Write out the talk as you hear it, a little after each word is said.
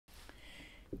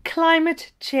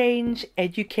Climate Change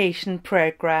Education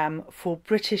Programme for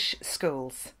British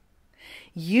Schools.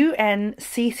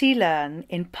 UNCC Learn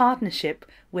in partnership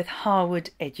with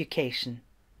Harvard Education.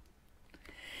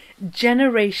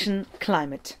 Generation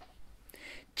Climate.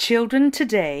 Children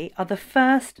today are the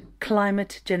first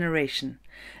climate generation,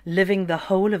 living the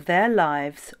whole of their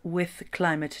lives with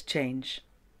climate change.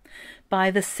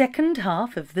 By the second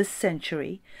half of this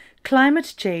century,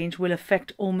 climate change will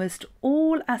affect almost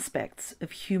all aspects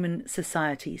of human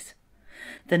societies.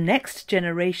 The next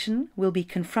generation will be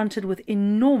confronted with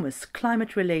enormous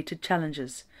climate-related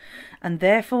challenges and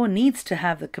therefore needs to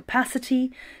have the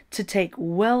capacity to take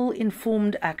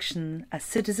well-informed action as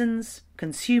citizens,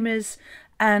 consumers,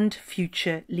 and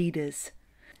future leaders.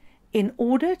 In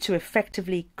order to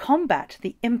effectively combat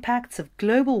the impacts of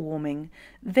global warming,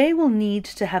 they will need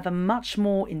to have a much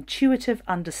more intuitive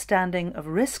understanding of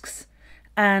risks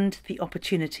and the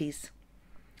opportunities.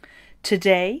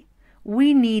 Today,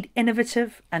 we need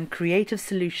innovative and creative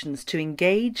solutions to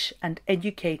engage and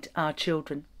educate our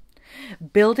children.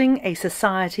 Building a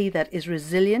society that is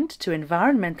resilient to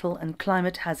environmental and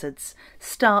climate hazards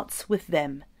starts with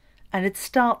them, and it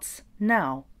starts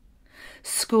now.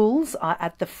 Schools are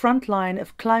at the front line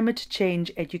of climate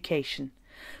change education,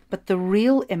 but the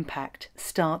real impact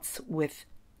starts with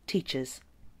teachers.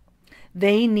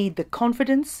 They need the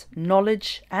confidence,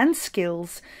 knowledge, and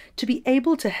skills to be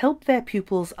able to help their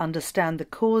pupils understand the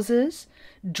causes,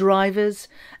 drivers,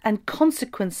 and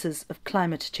consequences of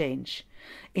climate change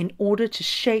in order to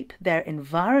shape their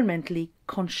environmentally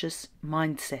conscious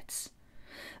mindsets.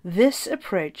 This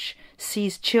approach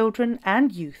sees children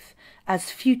and youth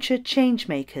as future change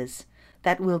makers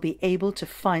that will be able to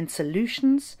find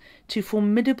solutions to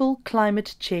formidable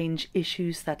climate change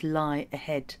issues that lie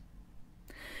ahead.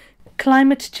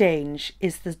 Climate change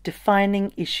is the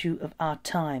defining issue of our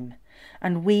time,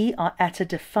 and we are at a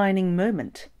defining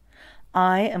moment.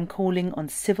 I am calling on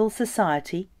civil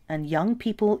society and young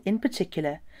people in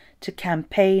particular to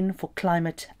campaign for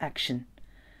climate action.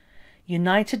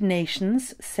 United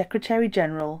Nations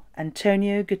Secretary-General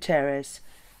Antonio Guterres,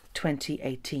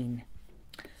 2018.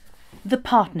 The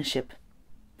Partnership.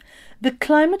 The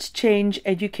Climate Change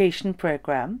Education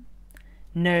Programme,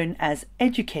 known as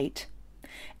eduCCate,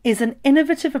 is an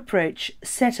innovative approach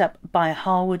set up by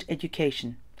Harvard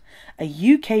Education, a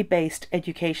UK-based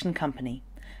education company,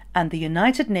 and the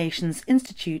United Nations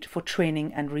Institute for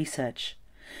Training and Research.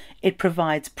 It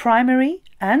provides primary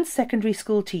and secondary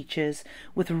school teachers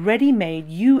with ready-made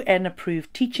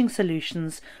UN-approved teaching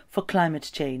solutions for climate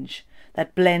change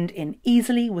that blend in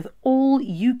easily with all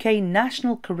UK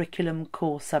national curriculum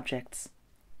core subjects.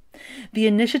 The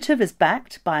initiative is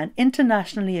backed by an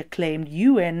internationally acclaimed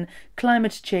UN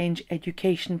climate change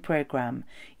education programme,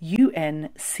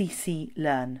 UNCC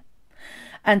Learn,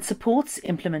 and supports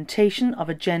implementation of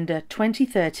Agenda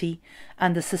 2030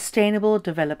 and the Sustainable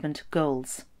Development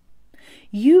Goals.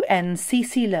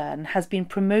 UNCC Learn has been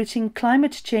promoting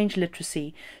climate change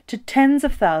literacy to tens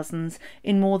of thousands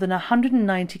in more than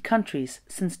 190 countries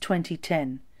since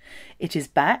 2010. It is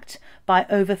backed by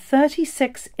over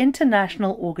 36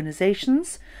 international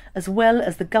organisations as well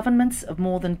as the governments of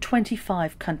more than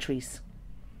 25 countries.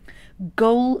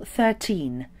 Goal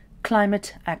 13.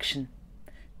 Climate Action.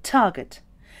 Target.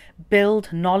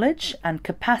 Build knowledge and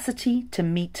capacity to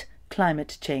meet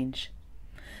climate change.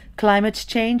 Climate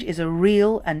change is a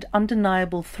real and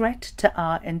undeniable threat to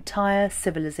our entire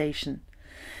civilization.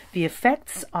 The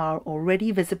effects are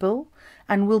already visible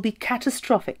and will be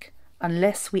catastrophic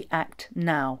unless we act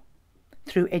now.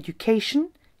 Through education,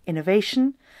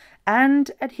 innovation,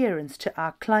 and adherence to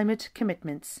our climate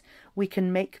commitments, we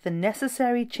can make the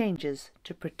necessary changes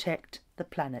to protect the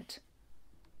planet.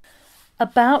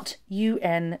 About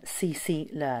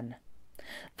UNCC Learn.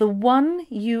 The One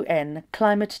UN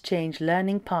Climate Change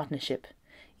Learning Partnership,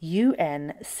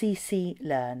 UNCC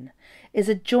Learn, is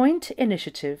a joint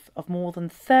initiative of more than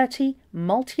 30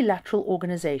 multilateral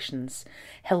organisations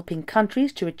helping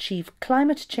countries to achieve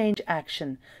climate change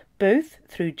action both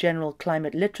through general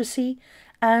climate literacy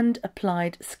and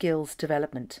applied skills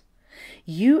development.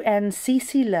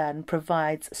 UNCC Learn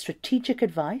provides strategic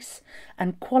advice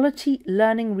and quality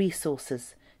learning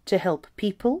resources to help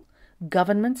people,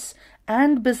 governments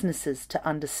and businesses to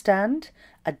understand,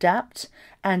 adapt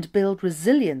and build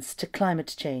resilience to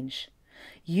climate change.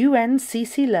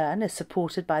 UNCC Learn is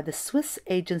supported by the Swiss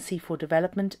Agency for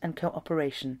Development and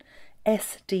Cooperation,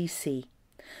 SDC.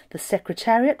 The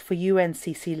Secretariat for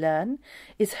UNCC Learn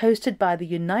is hosted by the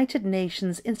United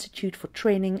Nations Institute for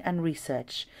Training and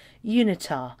Research,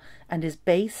 UNITAR, and is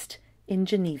based in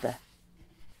Geneva.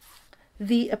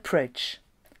 The approach.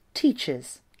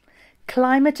 Teachers.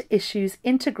 climate issues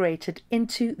integrated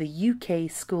into the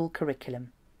UK school curriculum.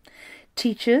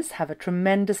 Teachers have a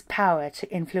tremendous power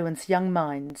to influence young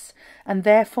minds and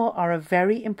therefore are a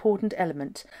very important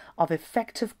element of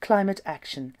effective climate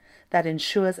action that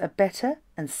ensures a better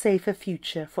and safer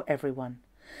future for everyone.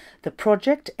 The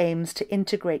project aims to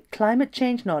integrate climate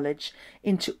change knowledge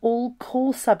into all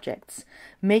core subjects,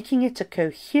 making it a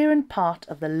coherent part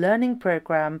of the learning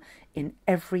programme in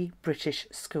every British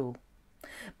school.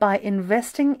 By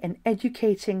investing in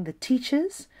educating the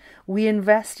teachers, we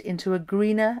invest into a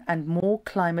greener and more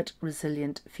climate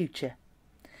resilient future.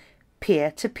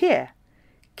 Peer-to-peer.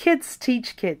 Kids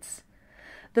teach kids.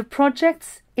 The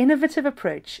project's innovative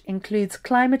approach includes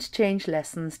climate change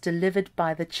lessons delivered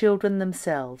by the children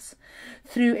themselves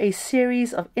through a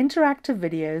series of interactive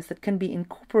videos that can be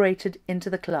incorporated into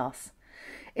the class.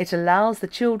 It allows the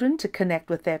children to connect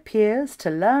with their peers to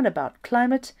learn about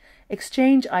climate,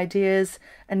 exchange ideas,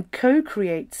 and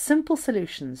co-create simple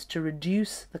solutions to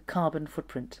reduce the carbon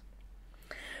footprint.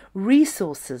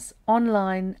 Resources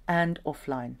online and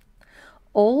offline.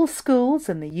 All schools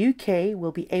in the UK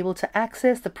will be able to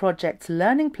access the project's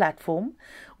learning platform,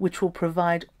 which will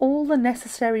provide all the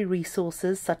necessary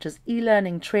resources such as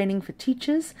e-learning training for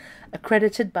teachers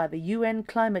accredited by the UN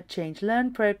Climate Change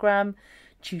Learn programme,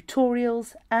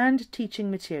 tutorials and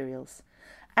teaching materials,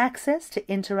 access to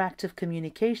interactive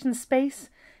communication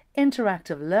space,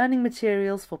 interactive learning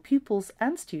materials for pupils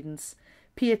and students,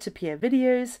 peer-to-peer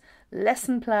videos,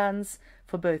 lesson plans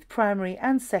for both primary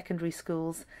and secondary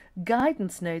schools,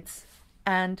 guidance notes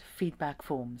and feedback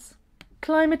forms.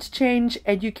 Climate Change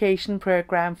Education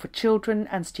Programme for Children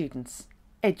and Students,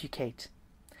 eduCCate.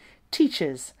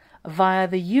 Teachers via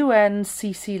the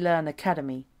UNCC Learn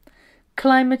Academy,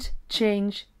 Climate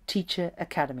Change Teacher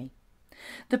Academy.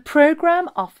 The programme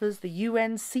offers the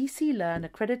UNCC Learn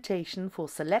accreditation for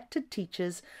selected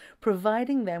teachers,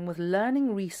 providing them with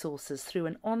learning resources through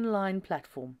an online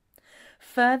platform.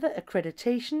 Further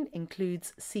accreditation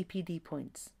includes CPD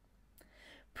points.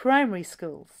 Primary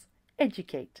schools,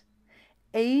 eduCCate.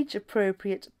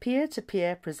 Age-appropriate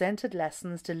peer-to-peer presented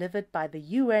lessons delivered by the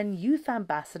UN Youth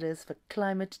Ambassadors for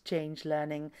Climate Change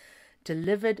Learning,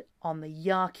 delivered on the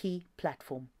YARKI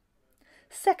platform.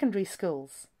 Secondary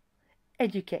schools,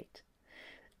 eduCCate.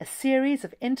 A series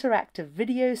of interactive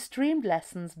video streamed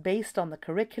lessons based on the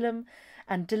curriculum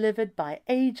and delivered by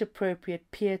age-appropriate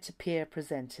peer-to-peer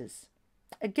presenters.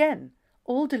 Again,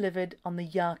 all delivered on the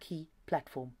YARKI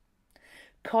platform.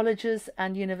 Colleges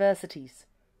and universities,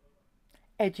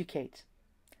 eduCCate.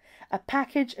 A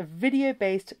package of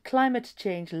video-based climate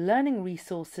change learning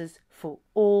resources for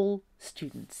all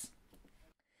students.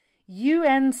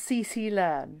 UNCC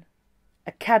Learn,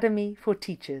 Academy for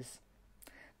Teachers.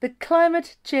 The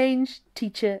Climate Change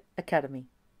Teacher Academy.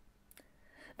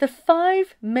 The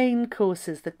 5 main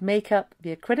courses that make up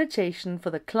the accreditation for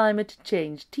the Climate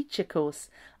Change Teacher course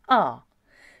are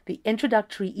the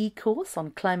Introductory E-course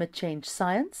on Climate Change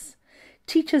Science.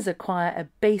 Teachers acquire a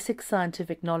basic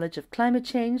scientific knowledge of climate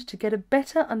change to get a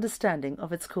better understanding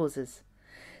of its causes.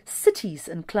 Cities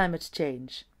and Climate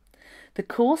Change. The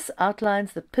course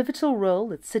outlines the pivotal role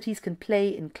that cities can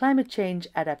play in climate change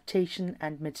adaptation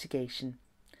and mitigation.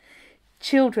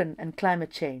 Children and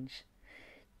Climate Change.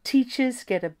 Teachers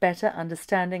get a better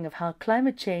understanding of how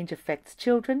climate change affects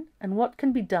children and what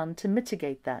can be done to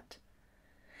mitigate that.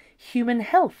 Human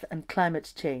health and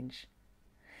climate change.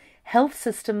 Health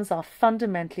systems are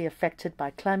fundamentally affected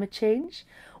by climate change,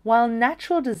 while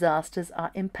natural disasters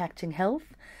are impacting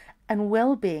health and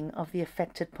well-being of the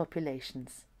affected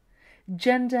populations.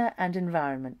 Gender and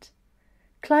environment.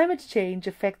 Climate change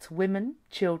affects women,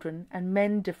 children, and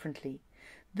men differently.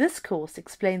 This course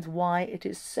explains why it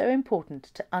is so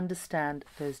important to understand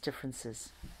those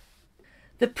differences.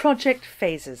 The project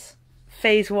phases.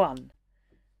 Phase 1.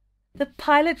 The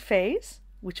pilot phase,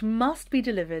 which must be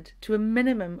delivered to a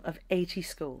minimum of 80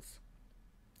 schools.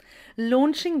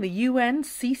 Launching the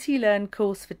UNCC Learn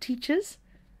course for teachers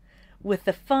with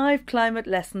the 5 climate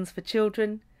lessons for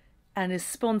children and is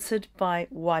sponsored by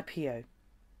YPO.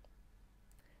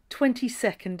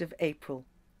 22nd of April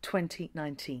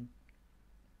 2019.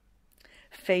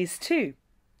 Phase 2,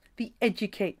 the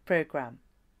eduCCate programme,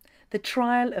 the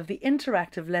trial of the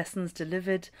interactive lessons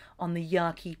delivered on the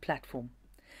YARKI platform,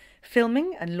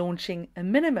 filming and launching a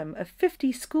minimum of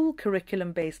 50 school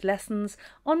curriculum-based lessons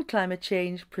on climate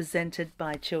change presented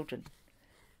by children.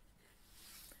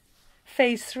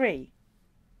 Phase 3,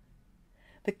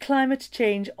 the Climate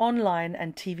Change Online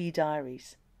and TV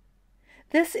Diaries.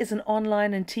 This is an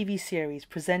online and TV series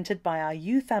presented by our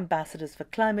Youth Ambassadors for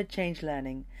Climate Change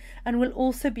Learning and will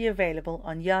also be available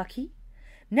on YARKI,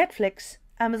 Netflix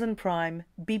Amazon Prime,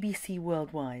 BBC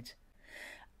Worldwide.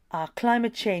 Our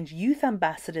climate change youth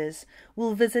ambassadors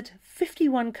will visit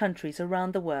 51 countries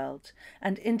around the world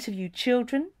and interview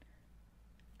children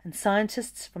and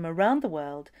scientists from around the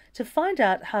world to find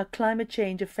out how climate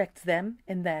change affects them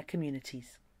in their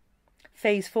communities.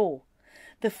 Phase 4.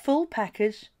 The full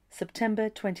package, September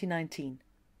 2019.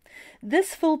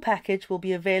 This full package will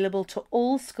be available to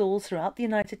all schools throughout the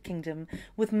United Kingdom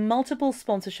with multiple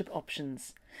sponsorship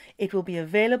options. It will be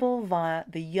available via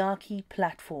the eduCCate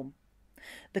platform.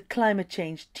 The Climate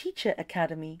Change Teacher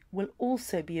Academy will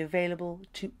also be available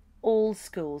to all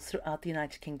schools throughout the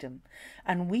United Kingdom,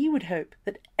 and we would hope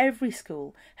that every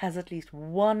school has at least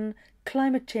one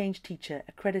climate change teacher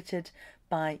accredited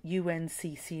by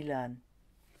UNCC Learn.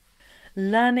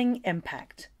 Learning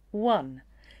impact. 1.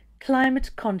 Climate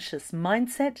conscious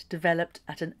mindset developed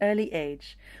at an early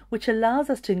age, which allows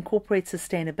us to incorporate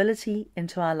sustainability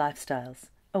into our lifestyles.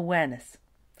 Awareness.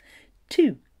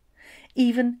 2.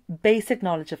 Even basic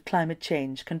knowledge of climate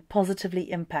change can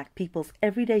positively impact people's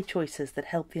everyday choices that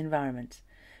help the environment,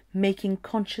 making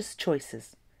conscious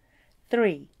choices.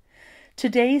 3.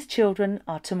 Today's children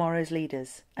are tomorrow's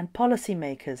leaders and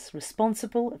policymakers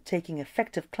responsible of taking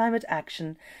effective climate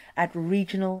action at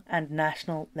regional and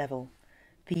national level.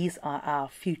 These are our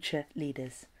future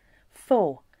leaders.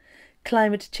 4.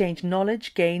 Climate change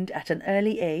knowledge gained at an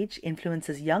early age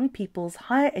influences young people's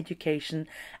higher education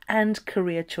and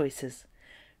career choices.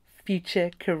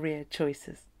 Future career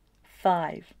choices.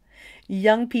 5.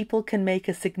 Young people can make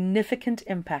a significant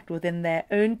impact within their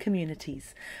own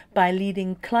communities by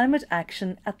leading climate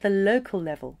action at the local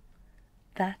level.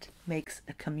 That makes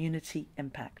a community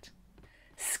impact.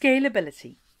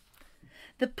 Scalability.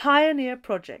 The Pioneer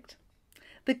Project.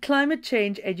 The Climate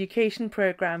Change Education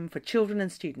Programme for Children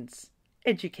and Students,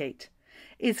 eduCCate,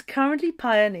 is currently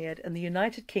pioneered in the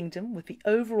United Kingdom with the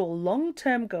overall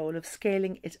long-term goal of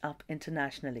scaling it up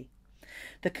internationally.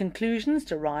 The conclusions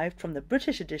derived from the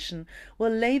British edition will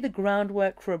lay the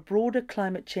groundwork for a broader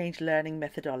climate change learning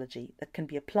methodology that can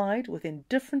be applied within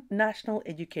different national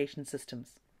education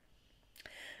systems.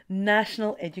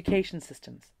 National education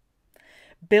systems.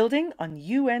 Building on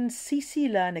UNCC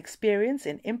Learn experience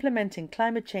in implementing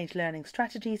climate change learning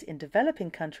strategies in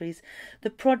developing countries, the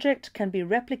project can be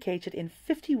replicated in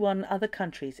 51 other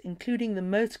countries, including the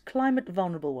most climate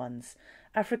vulnerable ones: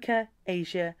 Africa,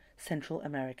 Asia, Central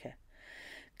America.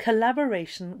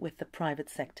 Collaboration with the private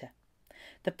sector.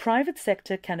 The private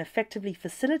sector can effectively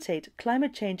facilitate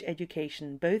climate change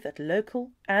education both at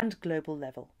local and global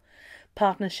level.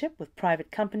 Partnership with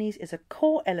private companies is a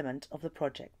core element of the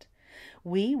project.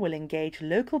 We will engage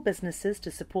local businesses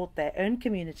to support their own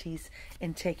communities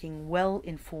in taking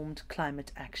well-informed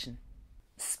climate action.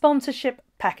 Sponsorship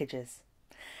packages.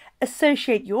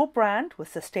 Associate your brand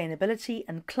with sustainability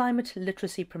and climate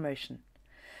literacy promotion.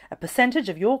 A percentage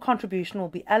of your contribution will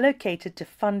be allocated to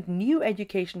fund new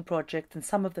education projects in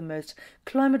some of the most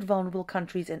climate vulnerable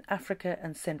countries in Africa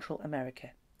and Central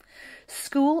America.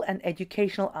 School and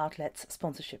educational outlets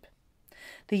sponsorship.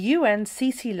 The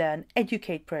UNCC Learn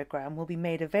eduCCate programme will be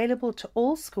made available to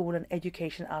all school and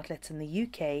education outlets in the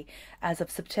UK as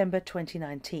of September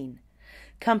 2019.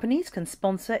 Companies can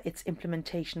sponsor its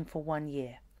implementation for 1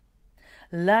 year.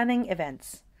 Learning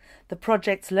events. The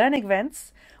project's learning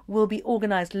events will be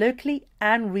organised locally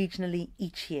and regionally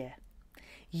each year.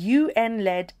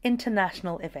 UN-led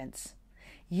international events.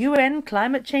 UN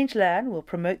Climate Change Learn will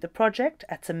promote the project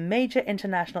at some major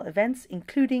international events,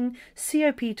 including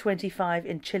COP25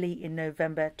 in Chile in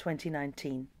November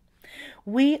 2019.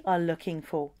 We are looking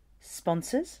for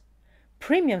sponsors,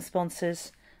 premium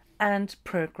sponsors, and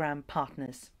programme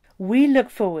partners. We look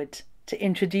forward to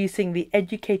introducing the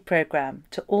eduCCate programme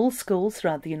to all schools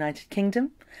throughout the United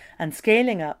Kingdom and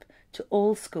scaling up to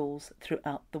all schools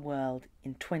throughout the world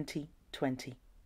in 2020.